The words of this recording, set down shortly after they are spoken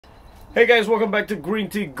Hey guys, welcome back to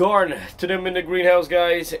GreenTGarden. Today I'm in the greenhouse,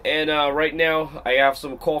 guys, and right now I have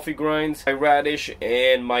some coffee grinds, my radish,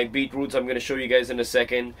 and my beetroots. I'm going to show you guys in a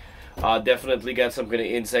second. Definitely got some kind of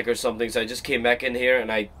insect or something, so I just came back in here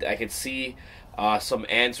and I could see some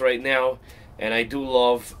ants right now. And I do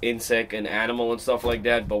love insect and animal and stuff like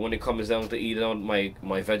that, but when it comes down to eating out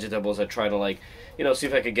my vegetables, I try to, like, you know, see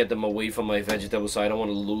if I could get them away from my vegetables so I don't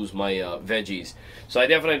want to lose my veggies. So I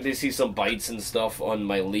definitely see some bites and stuff on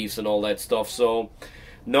my leaves and all that stuff. So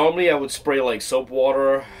normally I would spray like soap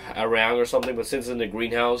water around or something, but since it's in the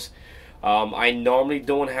greenhouse, I normally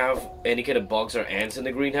don't have any kind of bugs or ants in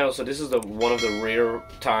the greenhouse. So this is one of the rare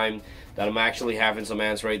time that I'm actually having some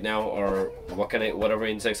ants right now, or whatever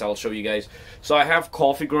insects. I'll show you guys. So I have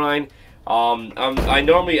coffee grind. I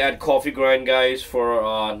normally add coffee grind, guys,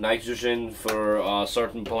 for nitrogen for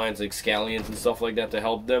certain plants like scallions and stuff like that to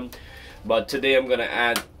help them. But today I'm gonna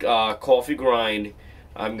add coffee grind.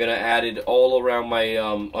 I'm gonna add it all around my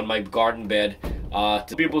on my garden bed.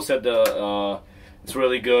 People said it's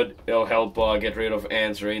really good. It'll help get rid of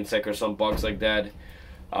ants or insects or some bugs like that.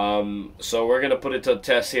 So we're gonna put it to a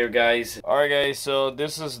test here, guys. Alright guys, so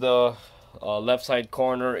this is the left side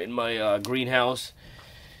corner in my greenhouse,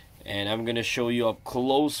 and I'm gonna show you up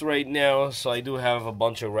close right now. So I do have a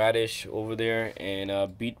bunch of radish over there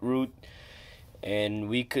and beetroot, and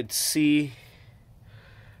we could see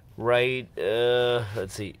right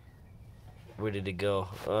let's see, where did it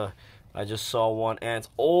go? I just saw one ant.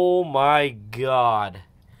 Oh my god.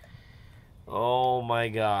 Oh my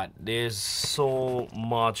god, there's so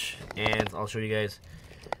much ants. I'll show you guys.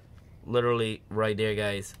 Literally right there,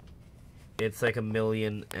 guys. It's like a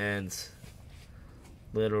million ants.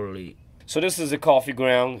 Literally. So this is a coffee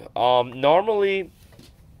ground. Normally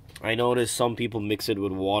I notice some people mix it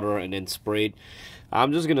with water and then spray it.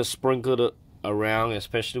 I'm just gonna sprinkle it around,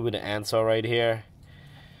 especially with the ants are right here.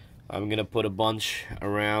 I'm gonna put a bunch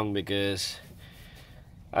around because,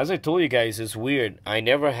 as I told you guys, it's weird. I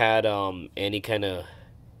never had any kind of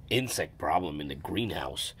insect problem in the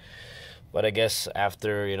greenhouse. But I guess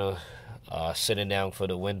after, you know, sitting down for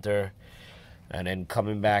the winter and then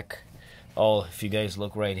coming back. Oh, if you guys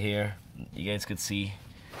look right here, you guys could see.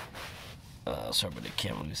 Sorry about the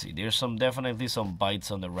camera, let me see. There's definitely some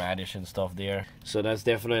bites on the radish and stuff there. So that's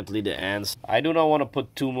definitely the ants. I do not want to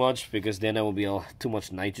put too much because then there will be too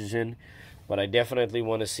much nitrogen. But I definitely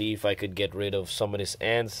want to see if I could get rid of some of these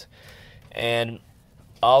ants. And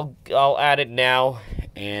I'll add it now,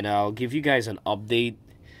 and I'll give you guys an update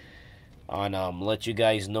on let you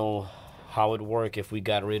guys know how it works, if we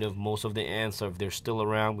got rid of most of the ants or if they're still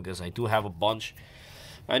around, because I do have a bunch.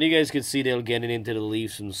 And you guys can see they're getting into the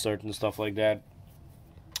leaves and certain stuff like that.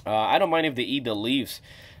 I don't mind if they eat the leaves.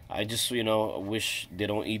 I just, you know, wish they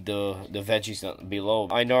don't eat the veggies below.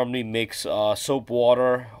 I normally mix soap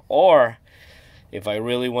water, or if I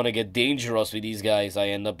really want to get dangerous with these guys, I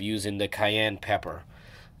end up using the cayenne pepper.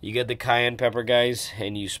 You get the cayenne pepper, guys,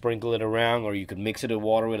 and you sprinkle it around, or you could mix it with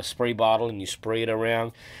water with a spray bottle and you spray it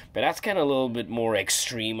around. But that's kind of a little bit more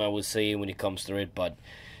extreme, I would say, when it comes to it. But,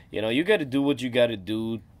 you know, you got to do what you got to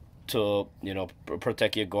do to, you know,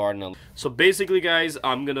 protect your garden. So basically, guys,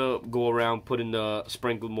 I'm gonna go around putting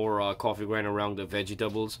sprinkle more coffee grind around the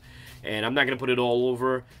vegetables, and I'm not gonna put it all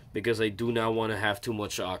over because I do not want to have too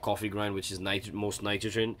much coffee grind, which is most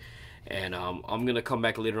nitrogen. And I'm gonna come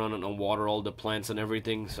back later on and water all the plants and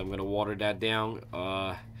everything, so I'm gonna water that down.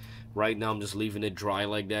 Right now I'm just leaving it dry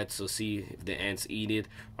like that, so see if the ants eat it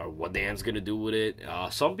or what the ants gonna do with it.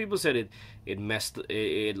 Some people said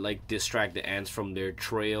it like distract the ants from their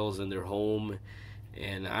trails and their home,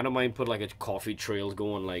 and I don't mind put like a coffee trail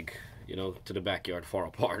going, like, you know, to the backyard far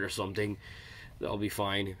apart or something. That'll be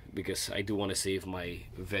fine because I do want to save my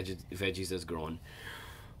veggies that's growing.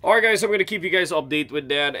 Alright guys, so I'm going to keep you guys updated with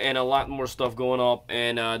that and a lot more stuff going up.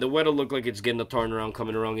 And the weather look like it's getting a turnaround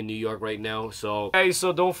coming around in New York right now. So guys,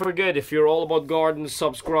 so don't forget, if you're all about gardens,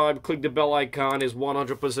 subscribe, click the bell icon. It's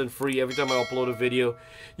 100% free. Every time I upload a video,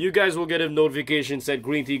 you guys will get a notification said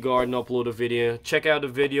GreenTGarden upload a video. Check out the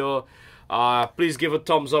video. Please give a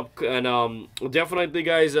thumbs up, and definitely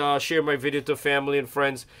guys, share my video to family and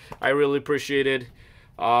friends. I really appreciate it.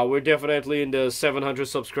 We're definitely in the 700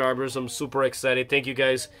 subscribers. I'm super excited. Thank you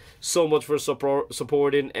guys so much for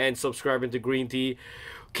supporting and subscribing to Green Tea.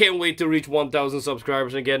 Can't wait to reach 1,000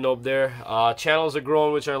 subscribers and getting up there. Channels are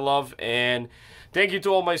growing, which I love. And thank you to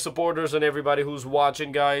all my supporters and everybody who's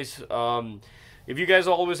watching, guys. If you guys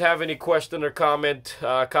always have any question or comment,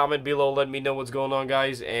 comment below. Let me know what's going on,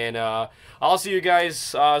 guys. And I'll see you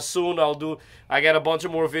guys soon. I got a bunch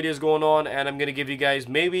of more videos going on, and I'm gonna give you guys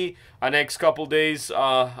maybe a next couple days.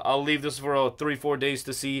 I'll leave this for 3-4 days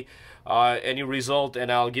to see any result,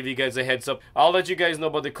 and I'll give you guys a heads up. I'll let you guys know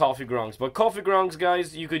about the coffee grounds. But coffee grounds,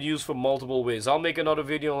 guys, you could use for multiple ways. I'll make another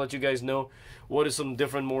video and let you guys know what is some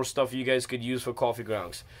different more stuff you guys could use for coffee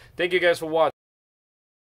grounds. Thank you guys for watching.